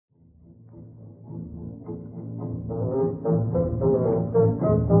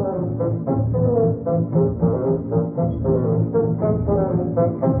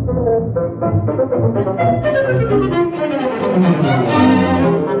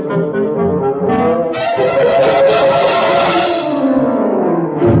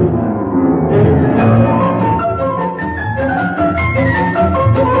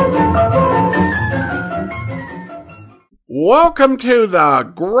Welcome to the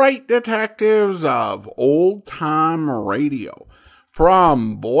Great Detectives of Old Time Radio.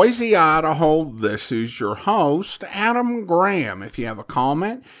 From Boise, Idaho, this is your host, Adam Graham. If you have a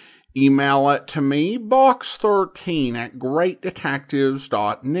comment, email it to me,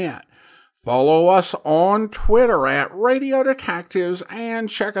 box13@greatdetectives.net. Follow us on Twitter at Radio Detectives and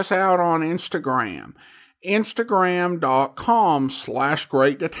check us out on Instagram,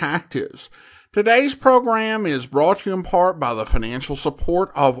 instagram.com/greatdetectives. Today's program is brought to you in part by the financial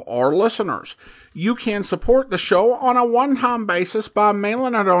support of our listeners. You can support the show on a one-time basis by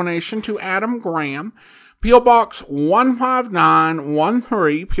mailing a donation to Adam Graham, P.O. Box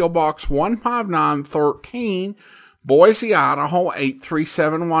 15913, P.O. Box 15913, Boise, Idaho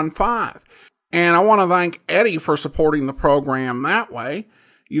 83715. And I want to thank Eddie for supporting the program that way.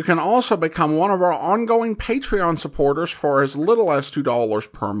 You can also become one of our ongoing Patreon supporters for as little as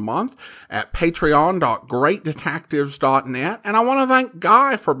 $2 per month at patreon.greatdetectives.net. And I want to thank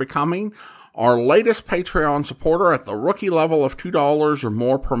Guy for becoming our latest Patreon supporter at the rookie level of $2 or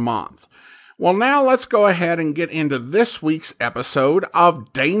more per month. Well, now let's go ahead and get into this week's episode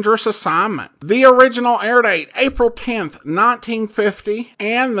of Dangerous Assignment. The original air date, April 10th, 1950,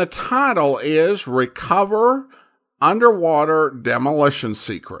 and the title is Recover Underwater Demolition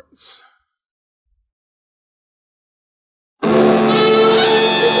Secrets.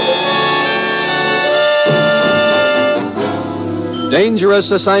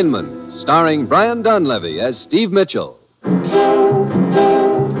 Dangerous Assignment, starring Brian Donlevy as Steve Mitchell.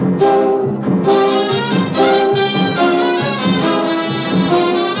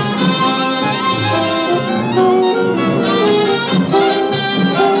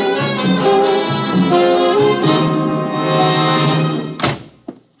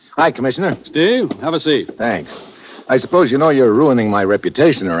 Hi, Commissioner. Steve, have a seat. Thanks. I suppose you know you're ruining my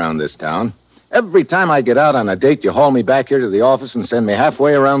reputation around this town. Every time I get out on a date, you haul me back here to the office and send me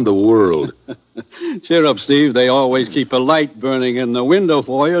halfway around the world. Cheer up, Steve. They always keep a light burning in the window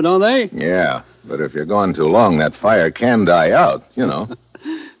for you, don't they? Yeah, but if you're gone too long, that fire can die out, you know.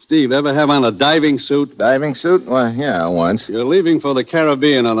 Steve, ever have on a diving suit? Diving suit? Why, yeah, once. You're leaving for the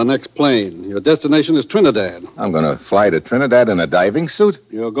Caribbean on the next plane. Your destination is Trinidad. I'm going to fly to Trinidad in a diving suit?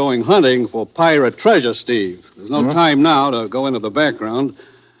 You're going hunting for pirate treasure, Steve. There's no time now to go into the background.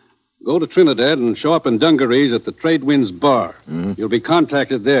 Go to Trinidad and show up in dungarees at the Trade Winds Bar. You'll be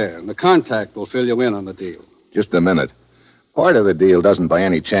contacted there, and the contact will fill you in on the deal. Just a minute. Part of the deal doesn't by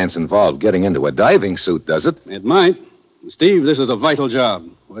any chance involve getting into a diving suit, does it? It might. Steve, this is a vital job.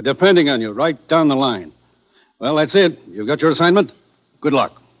 We're depending on you right down the line. Well, that's it. You've got your assignment. Good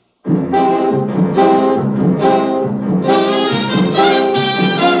luck.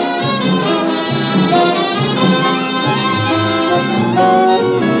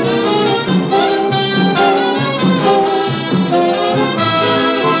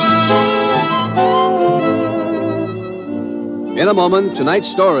 In a moment, tonight's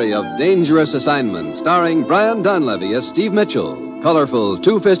story of Dangerous Assignment, starring Brian Donlevy as Steve Mitchell, colorful,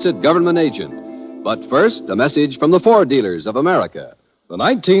 two-fisted government agent. But first, a message from the Ford dealers of America. The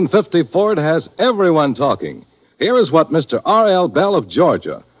 1950 Ford has everyone talking. Here is what Mr. R.L. Bell of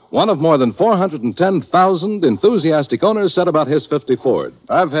Georgia, one of more than 410,000 enthusiastic owners, said about his 50 Ford.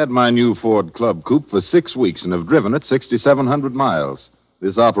 I've had my new Ford Club Coupe for 6 weeks and have driven it 6,700 miles.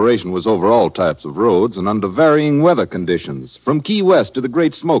 This operation was over all types of roads and under varying weather conditions, from Key West to the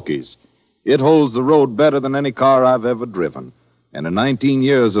Great Smokies. It holds the road better than any car I've ever driven. And in 19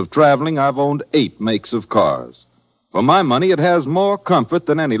 years of traveling, I've owned 8 makes of cars. For my money, it has more comfort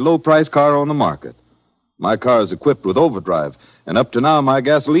than any low-price car on the market. My car is equipped with overdrive, and up to now, my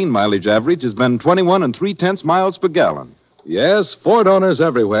gasoline mileage average has been 21 3/10 miles per gallon. Yes, Ford owners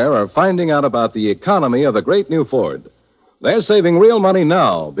everywhere are finding out about the economy of the great new Ford. They're saving real money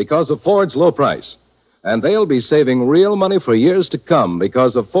now because of Ford's low price. And they'll be saving real money for years to come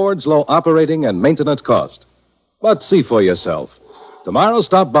because of Ford's low operating and maintenance cost. But see for yourself. Tomorrow,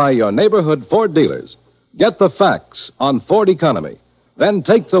 stop by your neighborhood Ford dealers. Get the facts on Ford economy. Then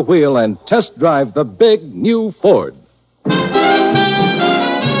take the wheel and test drive the big new Ford.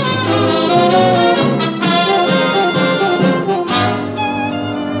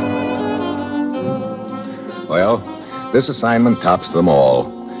 Well, this assignment tops them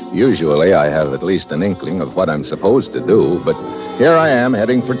all. Usually I have at least an inkling of what I'm supposed to do, but here I am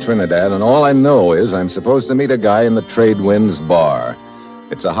heading for Trinidad, and all I know is I'm supposed to meet a guy in the Trade Winds Bar.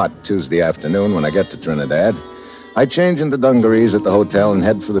 It's a hot Tuesday afternoon when I get to Trinidad. I change into dungarees at the hotel and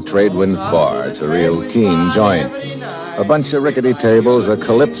head for the Trade Winds Bar. It's a real keen joint. A bunch of rickety tables, a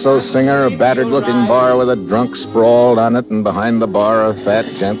calypso singer, a battered-looking bar with a drunk sprawled on it, and behind the bar a fat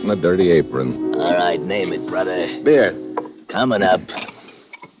gent in a dirty apron. All right, name it, brother. Beer. Coming up.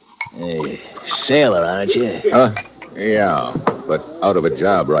 Hey, sailor, aren't you? Yeah, but out of a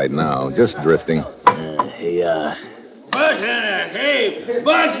job right now. Just drifting. Yeah. Bartender, hey,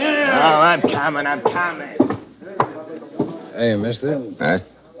 bartender! Oh, I'm coming. Hey, mister. Huh?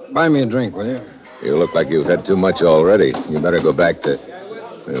 Buy me a drink, will you? You look like you've had too much already. You better go back to...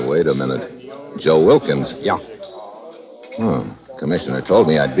 Hey, wait a minute. Joe Wilkins. Yeah. Commissioner told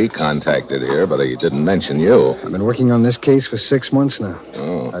me I'd be contacted here, but he didn't mention you. I've been working on this case for 6 months now.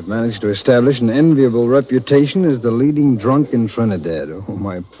 Oh. I've managed to establish an enviable reputation as the leading drunk in Trinidad. Oh,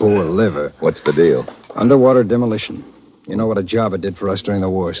 my poor liver. What's the deal? Underwater demolition. You know what a job it did for us during the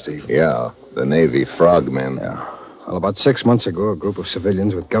war, Steve. Yeah, the Navy frogmen. Yeah. Well, about 6 months ago, a group of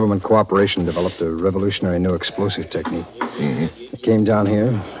civilians with government cooperation developed a revolutionary new explosive technique. They came down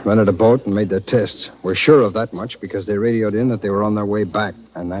here, rented a boat, and made their tests. We're sure of that much because they radioed in that they were on their way back,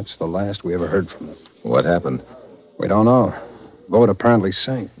 and that's the last we ever heard from them. What happened? We don't know. Boat apparently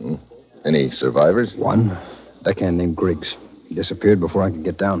sank. Any survivors? One, deckhand named Griggs. He disappeared before I could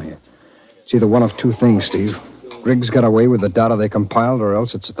get down here. It's either one of two things, Steve. Griggs got away with the data they compiled, or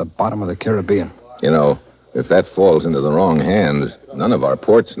else it's at the bottom of the Caribbean. You know, if that falls into the wrong hands, none of our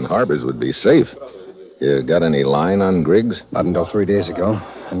ports and harbors would be safe. You got any line on Griggs? Not until 3 days ago.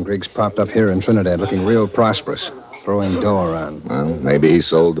 And Griggs popped up here in Trinidad looking real prosperous, throwing dough around. Well, maybe he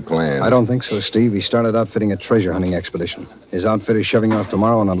sold the plan. I don't think so, Steve. He started outfitting a treasure hunting expedition. His outfit is shoving off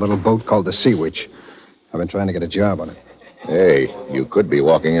tomorrow on a little boat called the Sea Witch. I've been trying to get a job on it. Hey, you could be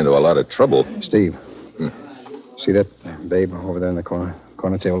walking into a lot of trouble. Steve, see that babe over there in the corner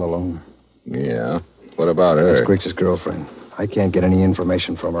table alone? Yeah. What about her? That's Griggs' girlfriend. I can't get any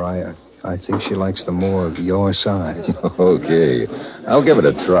information from her. I think she likes the more of your size. Okay. I'll give it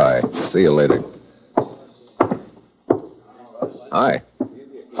a try. See you later. Hi.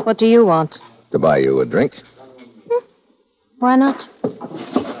 What do you want? To buy you a drink. Why not?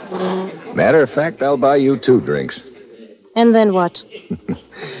 Matter of fact, I'll buy you 2 drinks. And then what?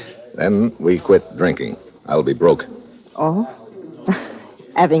 Then we quit drinking. I'll be broke. Oh?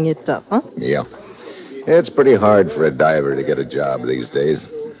 Having it tough, huh? Yeah. It's pretty hard for a diver to get a job these days.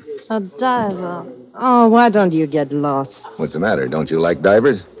 A diver? Oh, why don't you get lost? What's the matter? Don't you like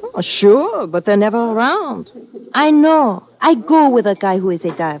divers? Oh, sure, but they're never around. I know. I go with a guy who is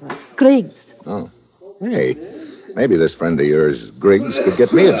a diver. Griggs. Oh. Hey, maybe this friend of yours, Griggs, could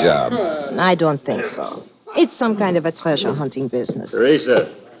get me a job. I don't think so. It's some kind of a treasure hunting business. Teresa,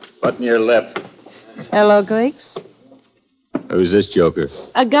 button your lip. Hello, Griggs. Who's this joker?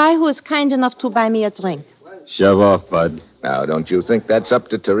 A guy who is kind enough to buy me a drink. Shove off, bud. Now, don't you think that's up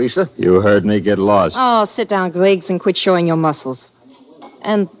to Teresa? You heard me. Get lost. Oh, sit down, Griggs, and quit showing your muscles.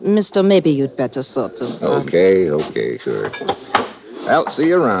 And, mister, maybe you'd better sort of... Okay, sure. I'll see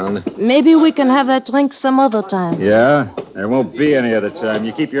you around. Maybe we can have that drink some other time. Yeah? There won't be any other time.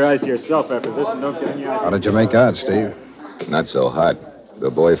 You keep your eyes to yourself after this and don't get any How did you make out, Steve? Not so hot. The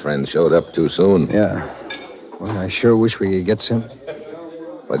boyfriend showed up too soon. Yeah. Well, I sure wish we could get some.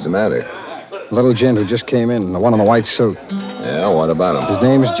 What's the matter? A little gent who just came in, the one in the white suit. Yeah, what about him? His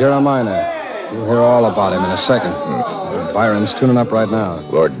name's Jeremiah. You'll hear all about him in a second. Byron's tuning up right now.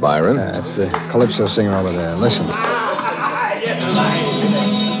 Lord Byron? That's the calypso singer over there. Listen.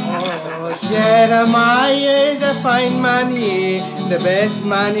 Jeremiah is a fine man, he, the best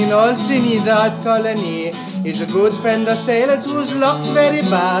man in all Trinidad colony. He's a good friend of sailors whose luck's very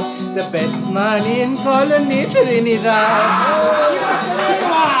bad. The best man in colony Trinidad.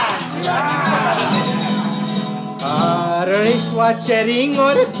 A wristwatch, a ring,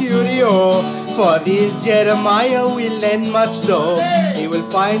 or a curio. For this Jeremiah will lend much dough. He will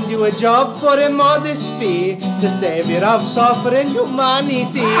find you a job for a modest fee, the savior of suffering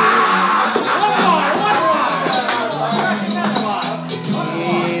humanity.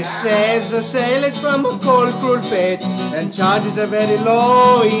 He saves the sailors from a cold, cruel fate and charges a very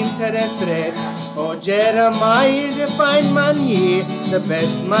low interest rate. Oh, Jeremiah is a fine man, he, the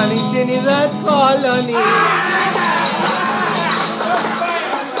best man in Trinidad colony.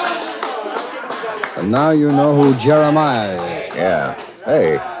 And now you know who Jeremiah is. Yeah.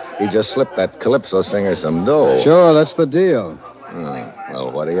 Hey, he just slipped that calypso singer some dough. Sure, that's the deal.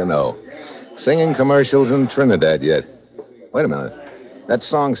 Well, what do you know? Singing commercials in Trinidad yet. Wait a minute. That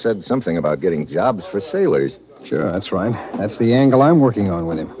song said something about getting jobs for sailors. Sure, that's right. That's the angle I'm working on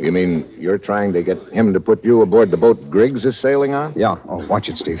with him. You mean you're trying to get him to put you aboard the boat Griggs is sailing on? Yeah. Oh, watch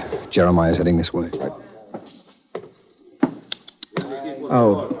it, Steve. Jeremiah's heading this way.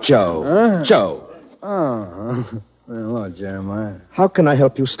 Oh, Joe. Joe. Oh, hello, Jeremiah. How can I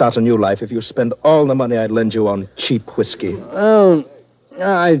help you start a new life if you spend all the money I'd lend you on cheap whiskey? Well,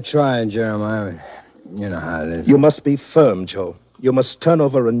 I tried, Jeremiah. You know how it is. You must be firm, Joe. You must turn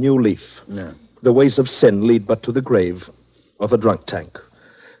over a new leaf. No. The ways of sin lead but to the grave or the drunk tank.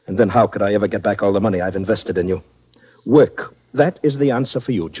 And then how could I ever get back all the money I've invested in you? Work. That is the answer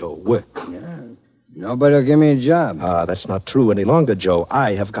for you, Joe. Work. Yeah. Nobody will give me a job. That's not true any longer, Joe.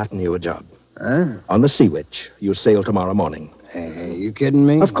 I have gotten you a job. Huh? On the Sea Witch. You sail tomorrow morning. Hey, you kidding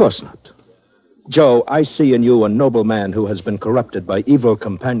me? Of course not. Joe, I see in you a noble man who has been corrupted by evil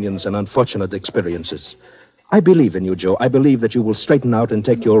companions and unfortunate experiences. I believe in you, Joe. I believe that you will straighten out and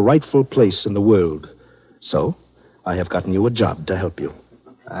take your rightful place in the world. So, I have gotten you a job to help you.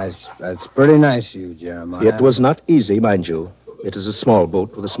 That's pretty nice of you, Jeremiah. It was not easy, mind you. It is a small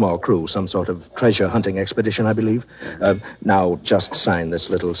boat with a small crew, some sort of treasure hunting expedition, I believe. Now, just sign this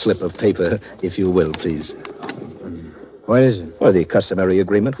little slip of paper, if you will, please. What is it? Well, the customary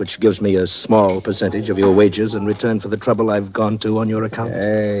agreement, which gives me a small percentage of your wages in return for the trouble I've gone to on your account.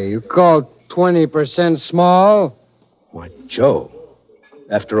 Hey, you call 20% small? Why, Joe,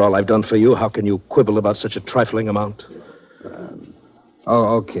 after all I've done for you, how can you quibble about such a trifling amount?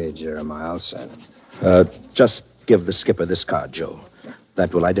 Okay, Jeremiah, I'll sign it. Just give the skipper this card, Joe.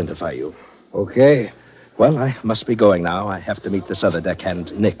 That will identify you. Okay. Well, I must be going now. I have to meet this other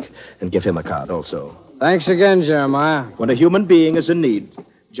deckhand, Nick, and give him a card also. Thanks again, Jeremiah. When a human being is in need,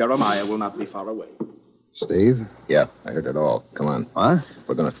 Jeremiah will not be far away. Steve? Yeah, I heard it all. Come on. What?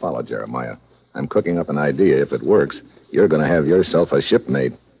 We're going to follow Jeremiah. I'm cooking up an idea. If it works, you're going to have yourself a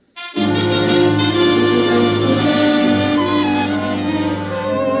shipmate.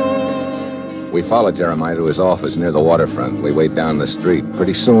 We follow Jeremiah to his office near the waterfront. We wait down the street.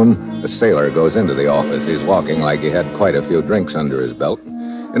 Pretty soon, the sailor goes into the office. He's walking like he had quite a few drinks under his belt.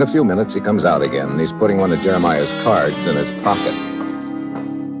 In a few minutes, he comes out again, and he's putting one of Jeremiah's cards in his pocket.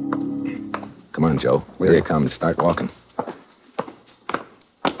 Come on, Joe. Here he comes. Start walking.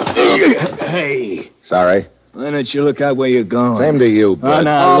 Hey. Sorry. Why don't you look out where you're going? Same to you, bud.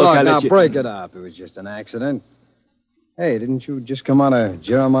 Now, break it up. It was just an accident. Hey, didn't you just come out of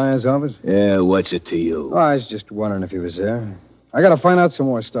Jeremiah's office? Yeah, what's it to you? Oh, I was just wondering if he was there. I got to find out some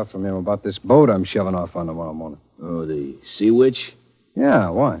more stuff from him about this boat I'm shoving off on tomorrow morning. Oh, the Sea Witch? Yeah,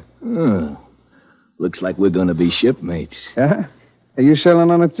 why? Looks like we're going to be shipmates. Yeah? Hey, you sailing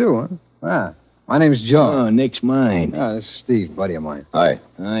on it too, huh? Ah, my name's Joe. Oh, Nick's mine. Oh, this is Steve, buddy of mine. Hi.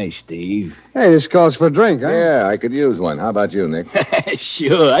 Hi, Steve. Hey, this calls for a drink, huh? Yeah, I could use one. How about you, Nick?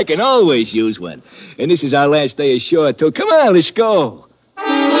 Sure, I can always use one. And this is our last day ashore, too. Come on, let's go.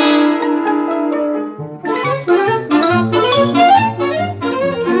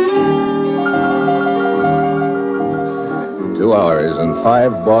 2 hours and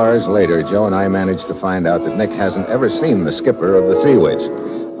 5 bars later, Joe and I managed to find out that Nick hasn't ever seen the skipper of the Sea Witch.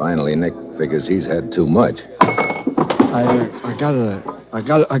 Finally, Nick figures he's had too much. I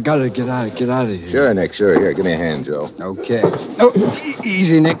gotta get out of here. Sure, Nick, sure. Here, give me a hand, Joe. Okay.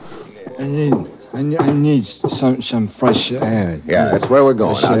 Easy, Nick. I need some fresh air. Yeah, that's where we're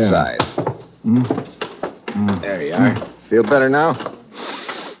going, Fresh air. outside. There you are. Feel better now?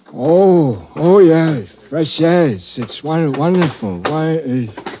 Oh, yeah. Fresh air. It's wonderful. Why?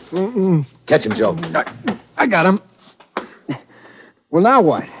 Catch him, Joe. I got him. Well, now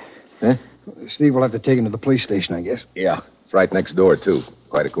what? Huh? Steve will have to take him to the police station, I guess. Yeah, it's right next door, too.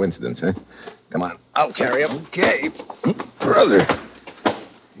 Quite a coincidence, huh? Come on, I'll carry him. Okay. Brother,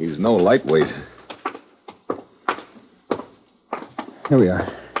 he's no lightweight. Here we are.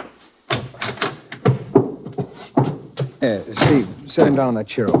 Steve, set him down on that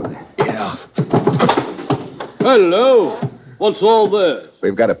chair over there. Yeah. Hello. What's all this?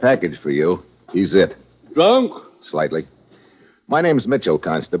 We've got a package for you. He's it. Drunk? Slightly. My name's Mitchell,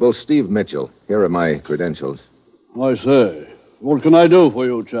 Constable. Steve Mitchell. Here are my credentials. I say. What can I do for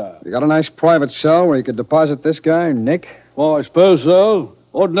you, chap? You got a nice private cell where you could deposit this guy, Nick? Well, I suppose so.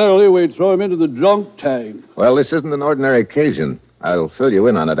 Ordinarily, we'd throw him into the drunk tank. Well, this isn't an ordinary occasion. I'll fill you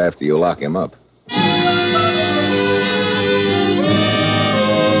in on it after you lock him up.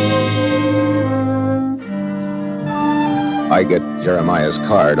 I get Jeremiah's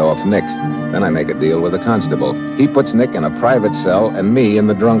card off Nick. Then I make a deal with the constable. He puts Nick in a private cell and me in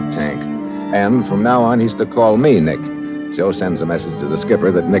the drunk tank. And from now on, he's to call me Nick. Joe sends a message to the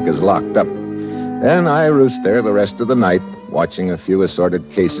skipper that Nick is locked up. Then I roost there the rest of the night, watching a few assorted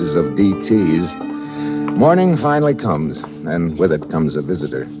cases of DTs. Morning finally comes, and with it comes a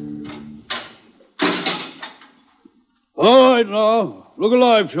visitor. All right, now. Look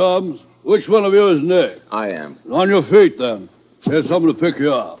alive, chums. Which one of you is Nick? I am. On your feet, then. Here's something to pick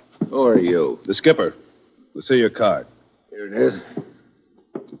you up. Who are you? The skipper. We'll see your card. Here it is.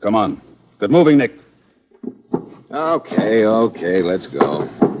 Come on. Good moving, Nick. Okay, let's go.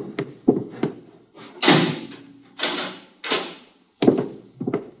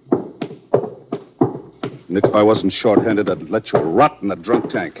 Nick, if I wasn't short-handed, I'd let you rot in a drunk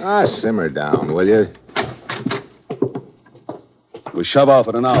tank. Ah, simmer down, will you? We shove off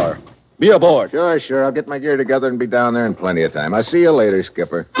in an hour. Be aboard. Sure. I'll get my gear together and be down there in plenty of time. I'll see you later,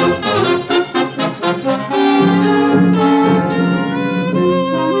 Skipper.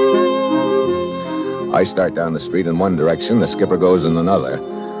 I start down the street in one direction, the skipper goes in another.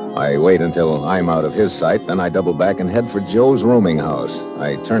 I wait until I'm out of his sight, then I double back and head for Joe's rooming house.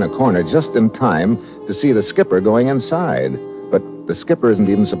 I turn a corner just in time to see the skipper going inside. But the skipper isn't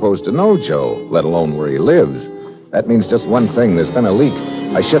even supposed to know Joe, let alone where he lives. That means just one thing, there's been a leak.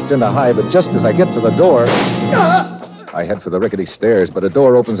 I shift into high, but just as I get to the door, I head for the rickety stairs, but a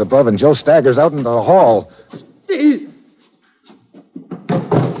door opens above and Joe staggers out into the hall. Steve!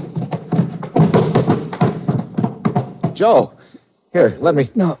 Joe, here, let me...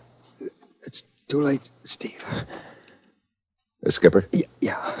 No, it's too late, Steve. The skipper?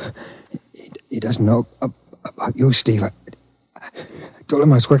 Yeah. He doesn't know about you, Steve. I told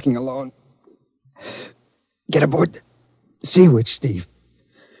him I was working alone. Get aboard the Sea Witch, Steve.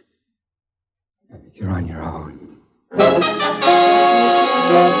 You're on your own.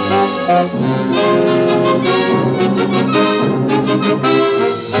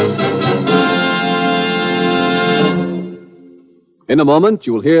 In a moment,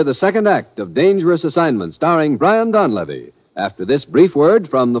 you'll hear the second act of Dangerous Assignment, starring Brian Donlevy, after this brief word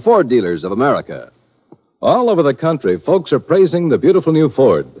from the Ford Dealers of America. All over the country, folks are praising the beautiful new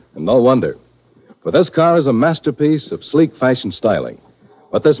Ford, and no wonder. For this car is a masterpiece of sleek fashion styling.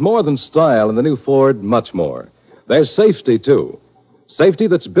 But there's more than style in the new Ford, much more. There's safety, too. Safety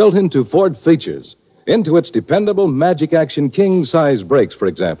that's built into Ford features, into its dependable Magic Action king-size brakes, for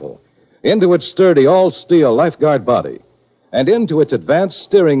example, into its sturdy all-steel lifeguard body, and into its advanced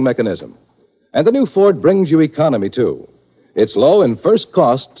steering mechanism. And the new Ford brings you economy, too. It's low in first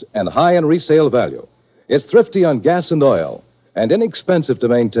cost and high in resale value. It's thrifty on gas and oil, and inexpensive to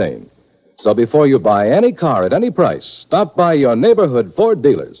maintain. So before you buy any car at any price, stop by your neighborhood Ford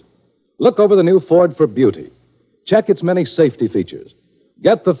dealers. Look over the new Ford for beauty. Check its many safety features.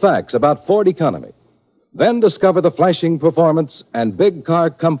 Get the facts about Ford economy. Then discover the flashing performance and big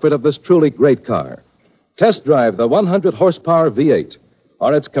car comfort of this truly great car. Test drive the 100-horsepower V8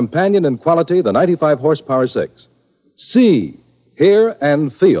 or its companion in quality, the 95-horsepower 6. See, hear,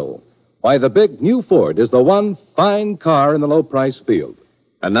 and feel why the big new Ford is the one fine car in the low-price field.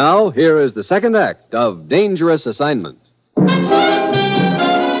 And now, here is the second act of Dangerous Assignment.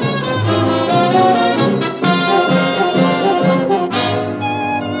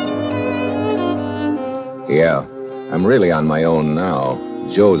 Yeah, I'm really on my own now.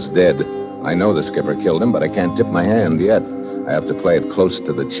 Joe's dead. I know the skipper killed him, but I can't tip my hand yet. I have to play it close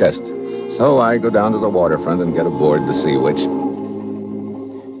to the chest. So I go down to the waterfront and get aboard the Sea Witch.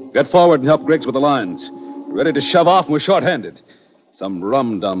 Get forward and help Griggs with the lines. We're ready to shove off and we're short-handed. Some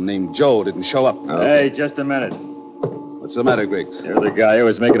rum-dum named Joe didn't show up. Hey, just a minute. What's the matter, Griggs? You're the guy who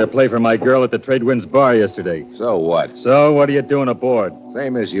was making a play for my girl at the Trade Winds bar yesterday. So what? So, what are you doing aboard?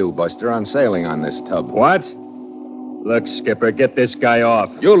 Same as you, Buster. I'm sailing on this tub. What? Look, Skipper, get this guy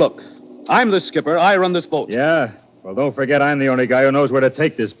off. You look. I'm the skipper. I run this boat. Yeah? Well, don't forget I'm the only guy who knows where to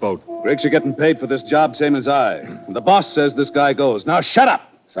take this boat. Griggs, you're getting paid for this job, same as I. And the boss says this guy goes. Now, shut up!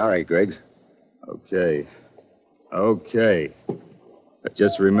 Sorry, Griggs. Okay. But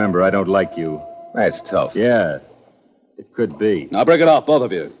just remember, I don't like you. That's tough. Yeah, it could be. Now, break it off, both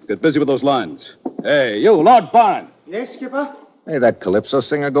of you. Get busy with those lines. Hey, you, Lord Barn. Yes, Skipper? Hey, that Calypso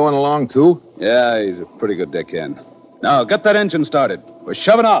singer going along, too? Yeah, he's a pretty good deckhand. Now, get that engine started. We're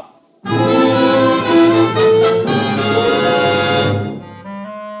shoving off.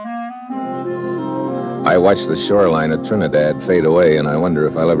 I watch the shoreline of Trinidad fade away, and I wonder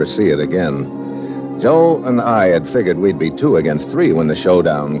if I'll ever see it again. Joe and I had figured we'd be 2 against 3 when the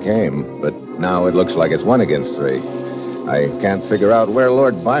showdown came, but now it looks like it's 1 against 3. I can't figure out where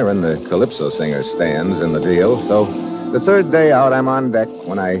Lord Byron, the Calypso singer, stands in the deal, so the third day out, I'm on deck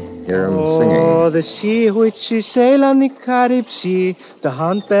when I hear him singing. Oh, the Sea Witch sail on the Carib Sea to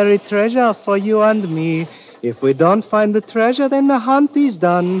hunt buried treasure for you and me. If we don't find the treasure, then the hunt is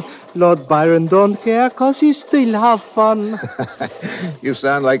done. Lord Byron don't care, 'cause he still have fun. You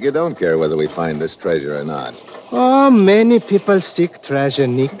sound like you don't care whether we find this treasure or not. Oh, many people seek treasure,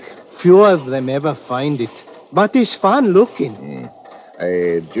 Nick. Few of them ever find it. But it's fun looking.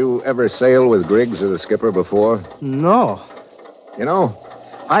 Hey, did you ever sail with Griggs or the skipper before? No. You know,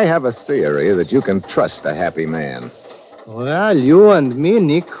 I have a theory that you can trust a happy man. Well, you and me,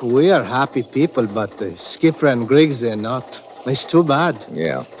 Nick, we are happy people, but Skipper and Griggs, they're not. It's too bad.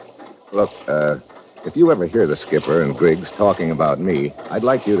 Yeah. Look, If you ever hear the skipper and Griggs talking about me, I'd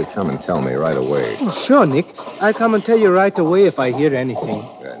like you to come and tell me right away. Oh, sure, Nick. I'll come and tell you right away if I hear anything.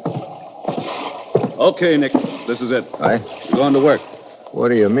 Good. Okay, Nick. This is it. Aye? You're going to work. What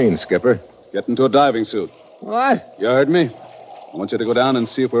do you mean, Skipper? Get into a diving suit. What? You heard me? I want you to go down and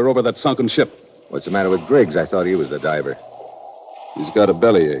see if we're over that sunken ship. What's the matter with Griggs? I thought he was the diver. He's got a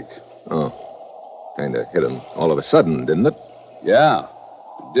bellyache. Oh. Kind of hit him all of a sudden, didn't it? Yeah,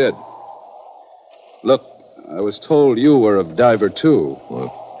 it did. Look, I was told you were a diver, too.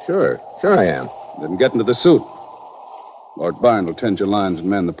 Well, sure. Sure I am. Then get into the suit. Lord Byron will tend your lines and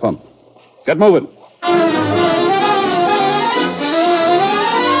man the pump. Get moving.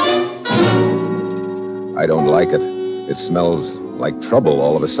 I don't like it. It smells like trouble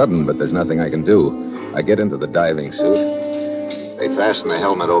all of a sudden, but there's nothing I can do. I get into the diving suit. They fasten the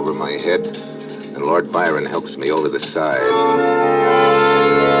helmet over my head, and Lord Byron helps me over the side.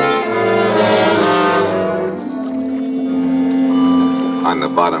 On the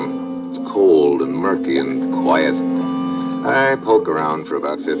bottom, it's cold and murky and quiet. I poke around for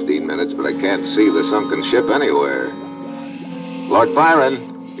about 15 minutes, but I can't see the sunken ship anywhere. Lord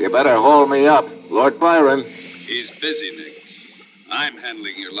Byron, you better haul me up. Lord Byron. He's busy, Nick. I'm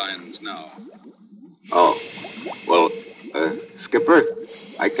handling your lines now. Oh. Well, Skipper,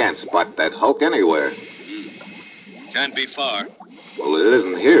 I can't spot that hulk anywhere. Can't be far. Well, it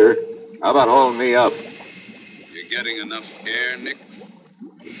isn't here. How about hauling me up? You're getting enough air, Nick?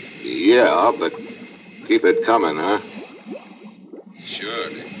 Yeah, but keep it coming, huh? Sure,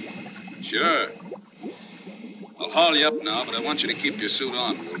 Nick. Sure. I'll haul you up now, but I want you to keep your suit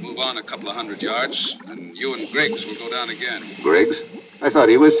on. We'll move on a couple of 100 yards, and you and Griggs will go down again. Griggs? I thought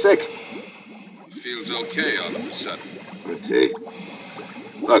he was sick. Feels okay all of a sudden. Let's see.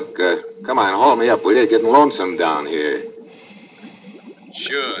 Look, come on, haul me up, will you? Getting lonesome down here.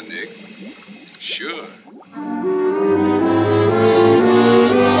 Sure, Nick. Sure.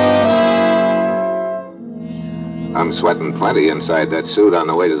 I'm sweating plenty inside that suit on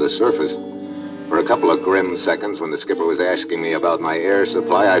the way to the surface. For a couple of grim seconds, when the skipper was asking me about my air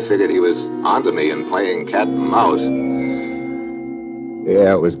supply, I figured he was onto me and playing cat and mouse.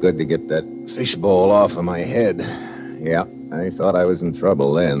 Yeah, it was good to get that fishbowl off of my head. Yeah, I thought I was in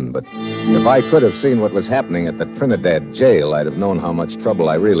trouble then, but if I could have seen what was happening at the Trinidad jail, I'd have known how much trouble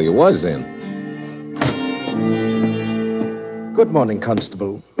I really was in. Good morning,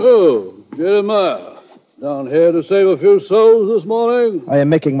 Constable. Oh, Jeremiah. Down here to save a few souls this morning? I am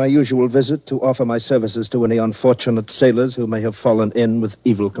making my usual visit to offer my services to any unfortunate sailors who may have fallen in with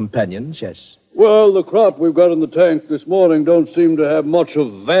evil companions, yes. Well, the crop we've got in the tank this morning don't seem to have much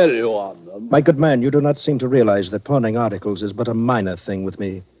of value on them. My good man, you do not seem to realize that pawning articles is but a minor thing with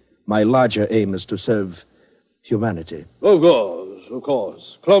me. My larger aim is to serve humanity. Of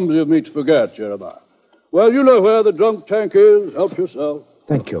course. Clumsy of me to forget, Jeremiah. Well, you know where the drunk tank is. Help yourself.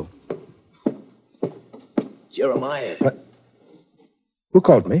 Thank you. Jeremiah. What? Who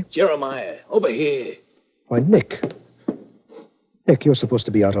called me? Jeremiah, over here. Why, Nick. Nick, you're supposed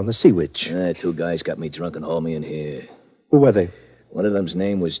to be out on the Sea Witch. Two guys got me drunk and hauled me in here. Who were they? One of them's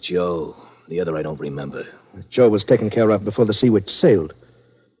name was Joe. The other I don't remember. Joe was taken care of before the Sea Witch sailed.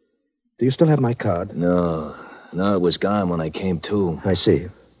 Do you still have my card? No, it was gone when I came to. I see.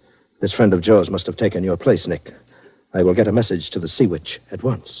 This friend of Joe's must have taken your place, Nick. I will get a message to the Sea Witch at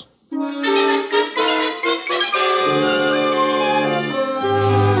once. You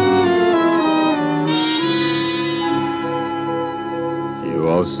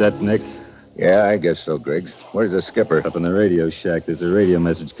all set, Nick? Yeah, I guess so, Griggs. Where's the skipper? Up in the radio shack. There's a radio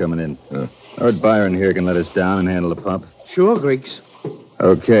message coming in. Lord Byron here can let us down and handle the pump. Sure, Griggs.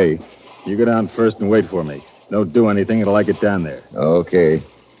 Okay. You go down first and wait for me. Don't do anything until I get down there. Okay.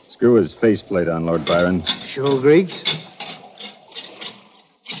 Screw his faceplate on, Lord Byron. Sure, Griggs.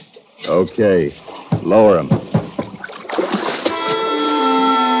 Okay. Lower him.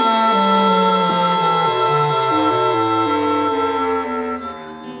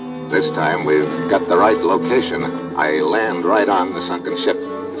 This time we've got the right location. I land right on the sunken ship.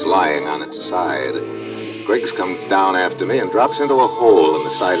 It's lying on its side. Griggs comes down after me and drops into a hole in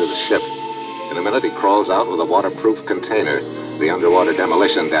the side of the ship. In a minute, he crawls out with a waterproof container. The underwater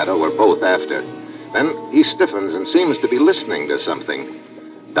demolition data we're both after. Then he stiffens and seems to be listening to something.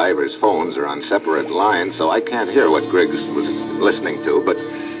 Divers' phones are on separate lines, so I can't hear what Griggs was listening to, but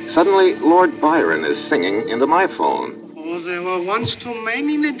suddenly Lord Byron is singing into my phone. Oh, there were once two men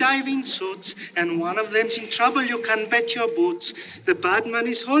in the diving suits, and one of them's in trouble, you can bet your boots. The bad man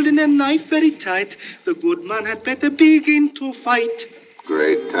is holding a knife very tight. The good man had better begin to fight.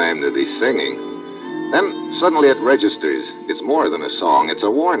 Great time to be singing. Then suddenly it registers. It's more than a song. It's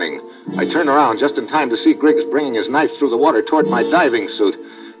a warning. I turn around just in time to see Griggs bringing his knife through the water toward my diving suit.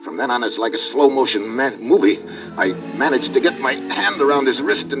 From then on, it's like a slow-motion movie. I manage to get my hand around his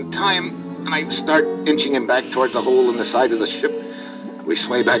wrist in time, and I start inching him back toward the hole in the side of the ship. We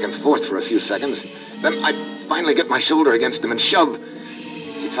sway back and forth for a few seconds. Then I finally get my shoulder against him and shove.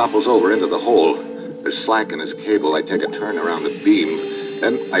 He topples over into the hole. There's slack in his cable. I take a turn around the beam.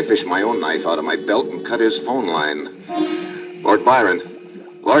 Then I fish my own knife out of my belt and cut his phone line. Lord Byron,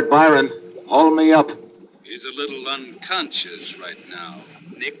 haul me up. He's a little unconscious right now,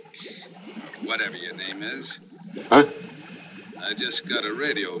 Nick. Whatever your name is. Huh? I just got a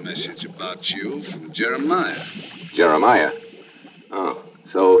radio message about you from Jeremiah. Jeremiah? Oh,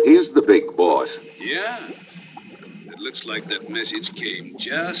 so he's the big boss. Yeah. It looks like that message came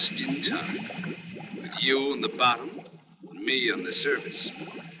just in time. With you on the bottom and me on the surface.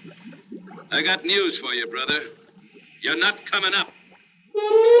 I got news for you, brother. You're not coming up.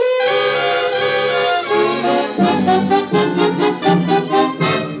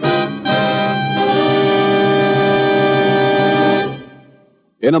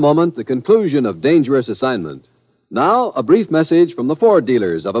 In a moment, the conclusion of Dangerous Assignment. Now, a brief message from the Ford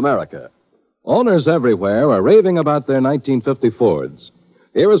dealers of America. Owners everywhere are raving about their 1950 Fords.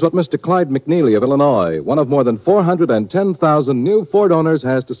 Here is what Mr. Clyde McNeely of Illinois, one of more than 410,000 new Ford owners,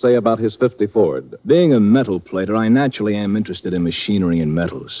 has to say about his 50 Ford. Being a metal plater, I naturally am interested in machinery and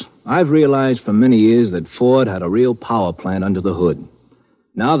metals. I've realized for many years that Ford had a real power plant under the hood.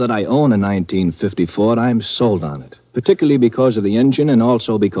 Now that I own a 1950 Ford, I'm sold on it, particularly because of the engine and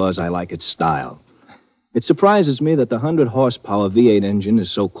also because I like its style. It surprises me that the 100-horsepower V8 engine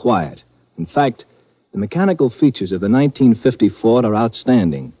is so quiet. In fact, the mechanical features of the 1950 Ford are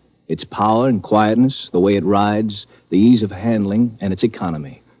outstanding. Its power and quietness, the way it rides, the ease of handling, and its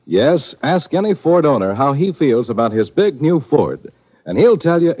economy. Yes, ask any Ford owner how he feels about his big new Ford, and he'll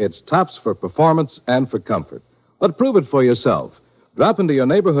tell you it's tops for performance and for comfort. But prove it for yourself. Drop into your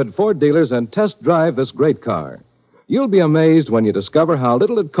neighborhood Ford dealers and test drive this great car. You'll be amazed when you discover how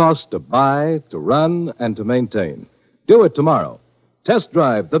little it costs to buy, to run, and to maintain. Do it tomorrow. Test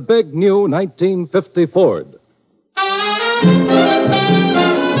drive the big new 1950 Ford.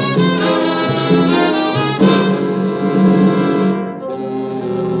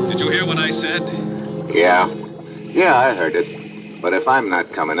 Did you hear what I said? Yeah, I heard it. But if I'm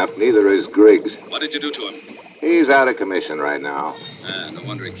not coming up, neither is Griggs. What did you do to him? He's out of commission right now. No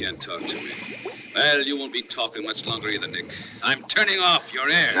wonder he can't talk to me. Well, you won't be talking much longer either, Nick. I'm turning off your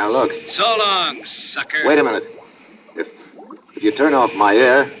air. Now, look. So long, sucker. Wait a minute. If you turn off my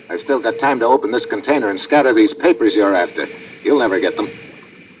air, I've still got time to open this container and scatter these papers you're after. You'll never get them.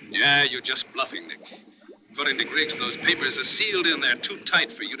 Yeah, you're just bluffing, Nick. According to Griggs, those papers are sealed in there too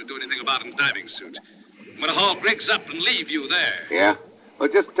tight for you to do anything about in diving suit. I'm going to haul Griggs up and leave you there. Yeah? Well,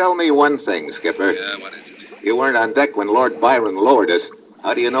 just tell me one thing, Skipper. Yeah, what is it? You weren't on deck when Lord Byron lowered us.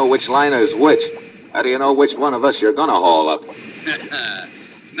 How do you know which liner is which? How do you know which one of us you're going to haul up?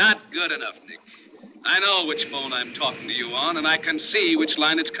 Not good enough, Nick. I know which phone I'm talking to you on, and I can see which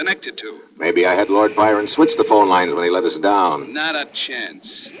line it's connected to. Maybe I had Lord Byron switch the phone lines when he let us down. Not a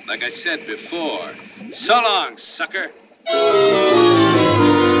chance. Like I said before. So long, sucker.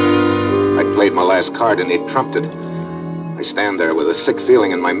 I played my last card, and he trumped it. I stand there with a sick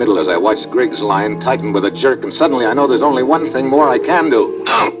feeling in my middle as I watch Griggs' line tighten with a jerk, and suddenly I know there's only one thing more I can do.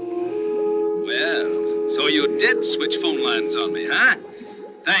 Well, so you did switch phone lines on me, huh?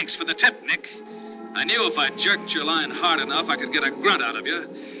 Thanks for the tip, Nick. I knew if I jerked your line hard enough, I could get a grunt out of you.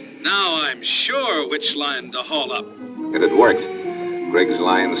 Now I'm sure which line to haul up. It had worked. Griggs'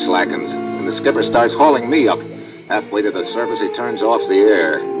 line slackens, and the skipper starts hauling me up. Halfway to the surface, he turns off the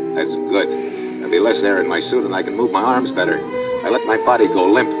air. That's good. There'll be less air in my suit, and I can move my arms better. I let my body go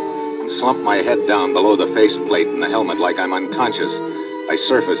limp and slump my head down below the faceplate in the helmet like I'm unconscious. I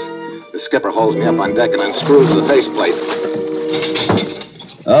surface. The skipper hauls me up on deck and unscrews the faceplate.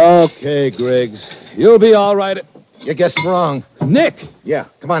 Okay, Griggs. You'll be all right. You guessed wrong. Nick! Yeah,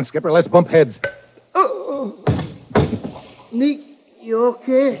 come on, Skipper. Let's bump heads. Oh. Nick, you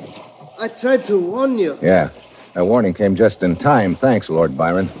okay? I tried to warn you. Yeah, that warning came just in time. Thanks, Lord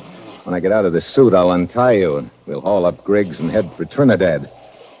Byron. When I get out of this suit, I'll untie you, and we'll haul up Griggs and head for Trinidad.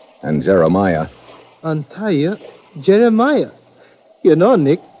 And Jeremiah. Untie you? Jeremiah? You know,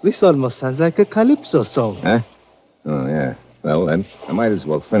 Nick, this almost sounds like a calypso song. Huh? Oh, yeah. Well, then, I might as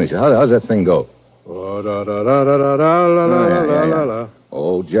well finish it. How's that thing go?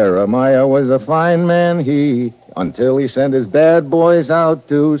 Oh, Jeremiah was a fine man, he, until he sent his bad boys out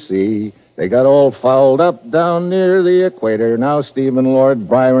to sea. They got all fouled up down near the equator. Now Stephen Lord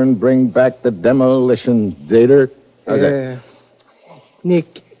Byron bring back the demolition dater. How's that?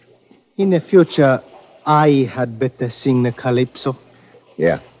 Nick, In the future, I had better sing the calypso.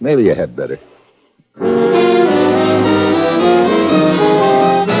 Yeah, maybe you had better.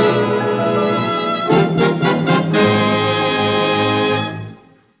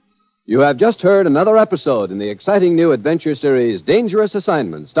 You have just heard another episode in the exciting new adventure series Dangerous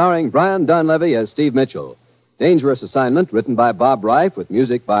Assignment, starring Brian Donlevy as Steve Mitchell. Dangerous Assignment, written by Bob Reif with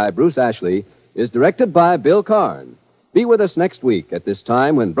music by Bruce Ashley, is directed by Bill Karn. Be with us next week at this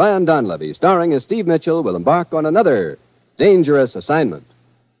time when Brian Donlevy, starring as Steve Mitchell, will embark on another Dangerous Assignment.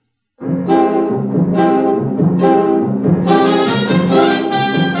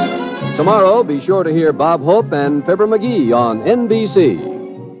 Tomorrow, be sure to hear Bob Hope and Fibber McGee on NBC.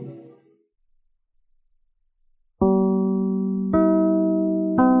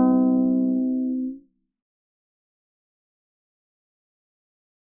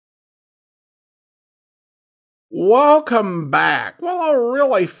 Welcome back. Well, a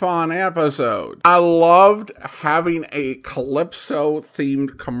really fun episode. I loved having a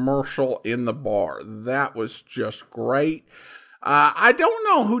Calypso-themed commercial in the bar. That was just great. I don't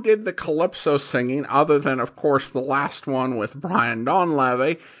know who did the Calypso singing, other than, of course, the last one with Brian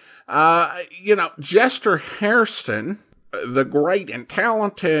Donlevy. Jester Hairston, the great and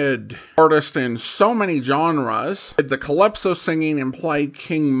talented artist in so many genres, did the Calypso singing and played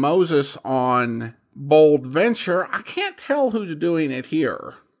King Moses on Bold Venture. I can't tell who's doing it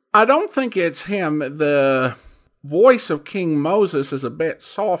here. I don't think it's him. The voice of King Moses is a bit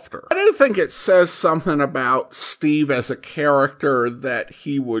softer. I do think it says something about Steve as a character that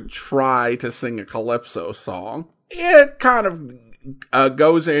he would try to sing a Calypso song. It kind of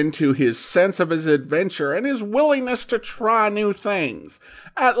goes into his sense of his adventure and his willingness to try new things,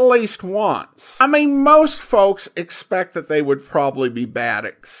 at least once. I mean, most folks expect that they would probably be bad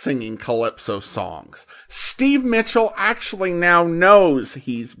at singing Calypso songs. Steve Mitchell actually now knows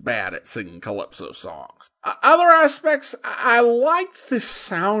he's bad at singing Calypso songs. Other aspects, I liked the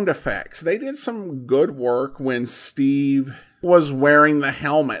sound effects. They did some good work when Steve was wearing the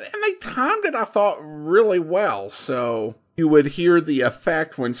helmet, and they timed it, I thought, really well, so you would hear the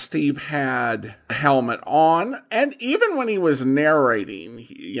effect when Steve had the helmet on, and even when he was narrating,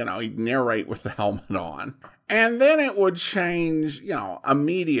 he'd narrate with the helmet on. And then it would change,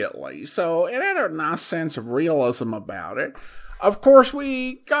 immediately. So it had a nice sense of realism about it. Of course,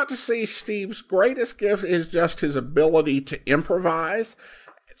 we got to see Steve's greatest gift is just his ability to improvise,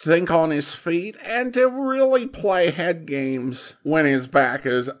 think on his feet, and to really play head games when his back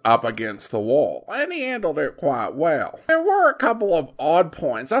is up against the wall. And he handled it quite well. There were a couple of odd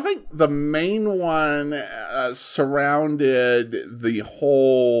points. I think the main one surrounded the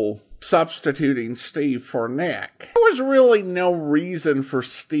whole substituting Steve for Nick. There was really no reason for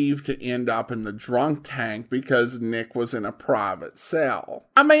Steve to end up in the drunk tank because Nick was in a private cell.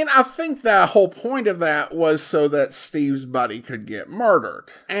 I mean, I think the whole point of that was so that Steve's buddy could get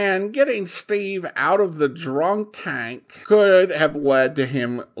murdered. And getting Steve out of the drunk tank could have led to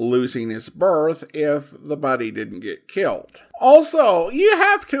him losing his berth if the buddy didn't get killed. Also, you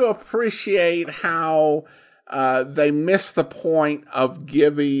have to appreciate how they missed the point of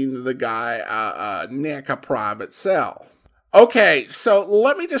giving the guy, Nick, a private cell. Okay, so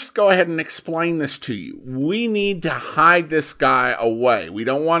let me just go ahead and explain this to you. We need to hide this guy away. We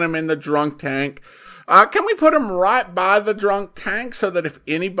don't want him in the drunk tank. Can we put him right by the drunk tank so that if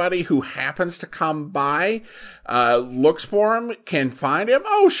anybody who happens to come by looks for him can find him?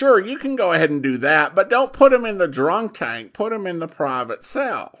 Oh, sure, you can go ahead and do that, but don't put him in the drunk tank. Put him in the private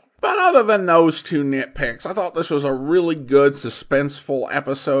cell. But other than those two nitpicks, I thought this was a really good, suspenseful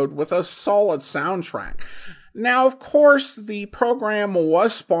episode with a solid soundtrack. Now, of course, the program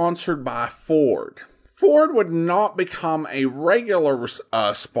was sponsored by Ford. Ford would not become a regular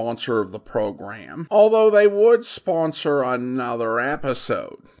sponsor of the program, although they would sponsor another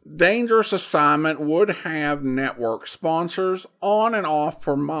episode. Dangerous Assignment would have network sponsors on and off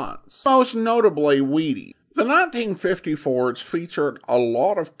for months, most notably Wheaties. The 1950 Fords featured a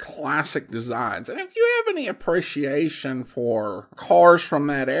lot of classic designs, and if you have any appreciation for cars from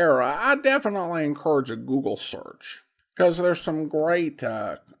that era, I definitely encourage a Google search, because there's some great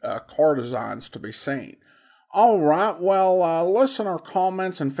car designs to be seen. Alright, well, listener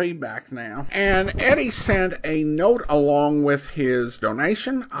comments and feedback now. And Eddie sent a note along with his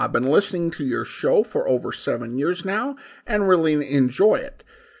donation. I've been listening to your show for over 7 years now, and really enjoy it,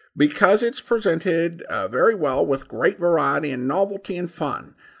 because it's presented very well with great variety and novelty and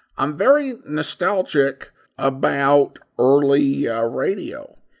fun. I'm very nostalgic about early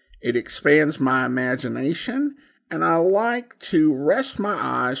radio. It expands my imagination, and I like to rest my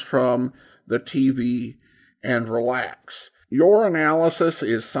eyes from the TV and relax. Your analysis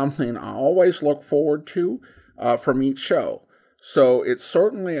is something I always look forward to from each show. So it's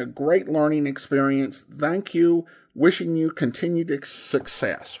certainly a great learning experience. Thank you. Wishing you continued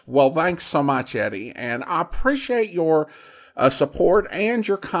success. Well, thanks so much, Eddie. And I appreciate your support and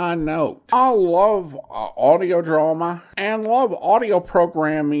your kind note. I love audio drama and love audio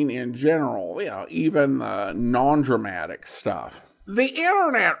programming in general, even the non-dramatic stuff. The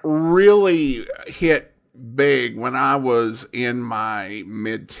internet really hit big when I was in my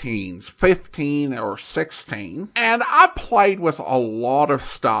mid-teens, 15 or 16, and I played with a lot of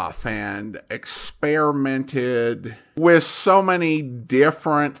stuff and experimented with so many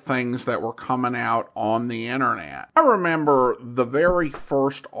different things that were coming out on the internet. I remember the very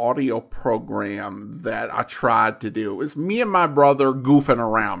first audio program that I tried to do. It was me and my brother goofing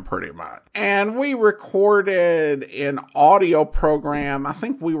around pretty much. And we recorded an audio program. I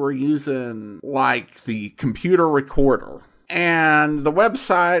think we were using like the computer recorder. And the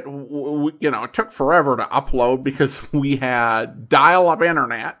website, it took forever to upload because we had dial-up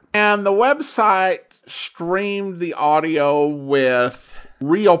internet. And the website streamed the audio with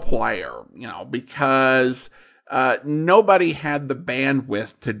Real Player, because nobody had the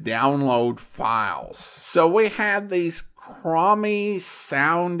bandwidth to download files. So we had these crummy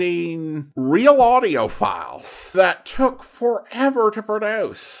sounding real audio files that took forever to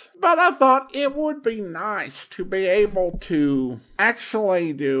produce. But I thought it would be nice to be able to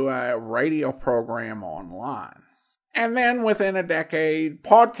actually do a radio program online. And then within a decade,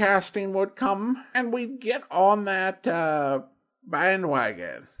 podcasting would come and we'd get on that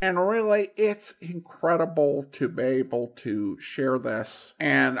bandwagon. And really, it's incredible to be able to share this.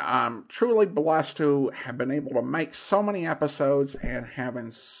 And I'm truly blessed to have been able to make so many episodes and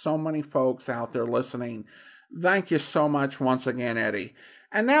having so many folks out there listening. Thank you so much once again, Eddie.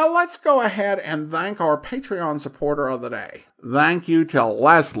 And now let's go ahead and thank our Patreon supporter of the day. Thank you to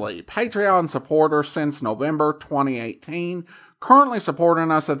Leslie, Patreon supporter since November 2018, currently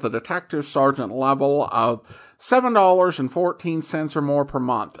supporting us at the Detective Sergeant level of $7.14 or more per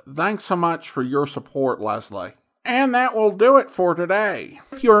month. Thanks so much for your support, Leslie. And that will do it for today.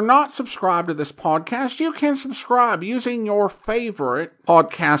 If you're not subscribed to this podcast, you can subscribe using your favorite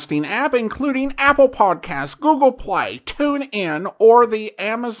podcasting app, including Apple Podcasts, Google Play, TuneIn, or the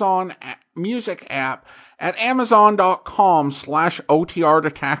Amazon Music app at amazon.com/OTR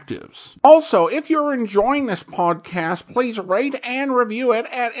Detectives. Also, if you're enjoying this podcast, please rate and review it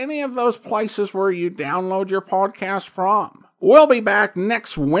at any of those places where you download your podcast from. We'll be back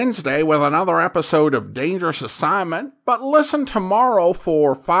next Wednesday with another episode of Dangerous Assignment, but listen tomorrow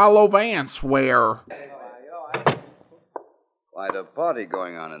for Philo Vance, where... Quite a party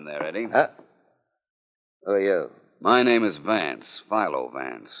going on in there, Eddie. Huh? Who are you? My name is Vance, Philo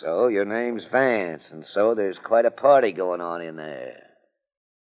Vance. So, your name's Vance, and so there's quite a party going on in there.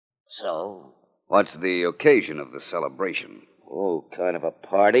 So? What's the occasion of the celebration? Oh, kind of a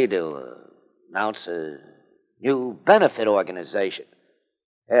party to announce a new benefit organization.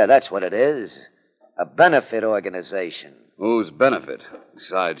 Yeah, that's what it is. A benefit organization. Whose benefit,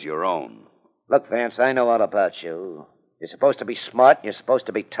 besides your own? Look, Vance, I know all about you. You're supposed to be smart, and you're supposed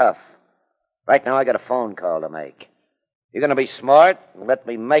to be tough. Right now, I got a phone call to make. You're going to be smart and let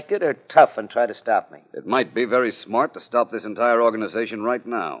me make it, or tough and try to stop me? It might be very smart to stop this entire organization right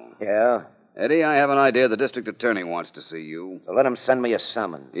now. Yeah? Eddie, I have an idea the district attorney wants to see you. So let him send me a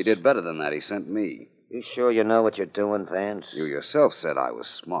summons. He did better than that. He sent me. You sure you know what you're doing, Vance? You yourself said I was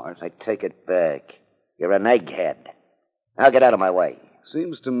smart. I take it back. You're an egghead. Now get out of my way.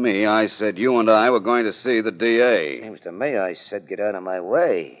 Seems to me I said you and I were going to see the DA. Seems to me I said get out of my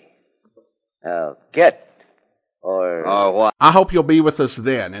way. Now, get. Or what? I hope you'll be with us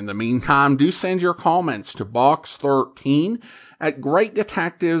then. In the meantime, do send your comments to Box 13 at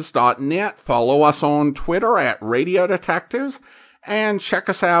greatdetectives.net. Follow us on Twitter at Radio Detectives. And check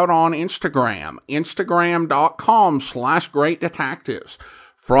us out on Instagram, instagram.com/greatdetectives.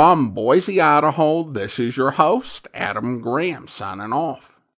 From Boise, Idaho, this is your host, Adam Graham, signing off.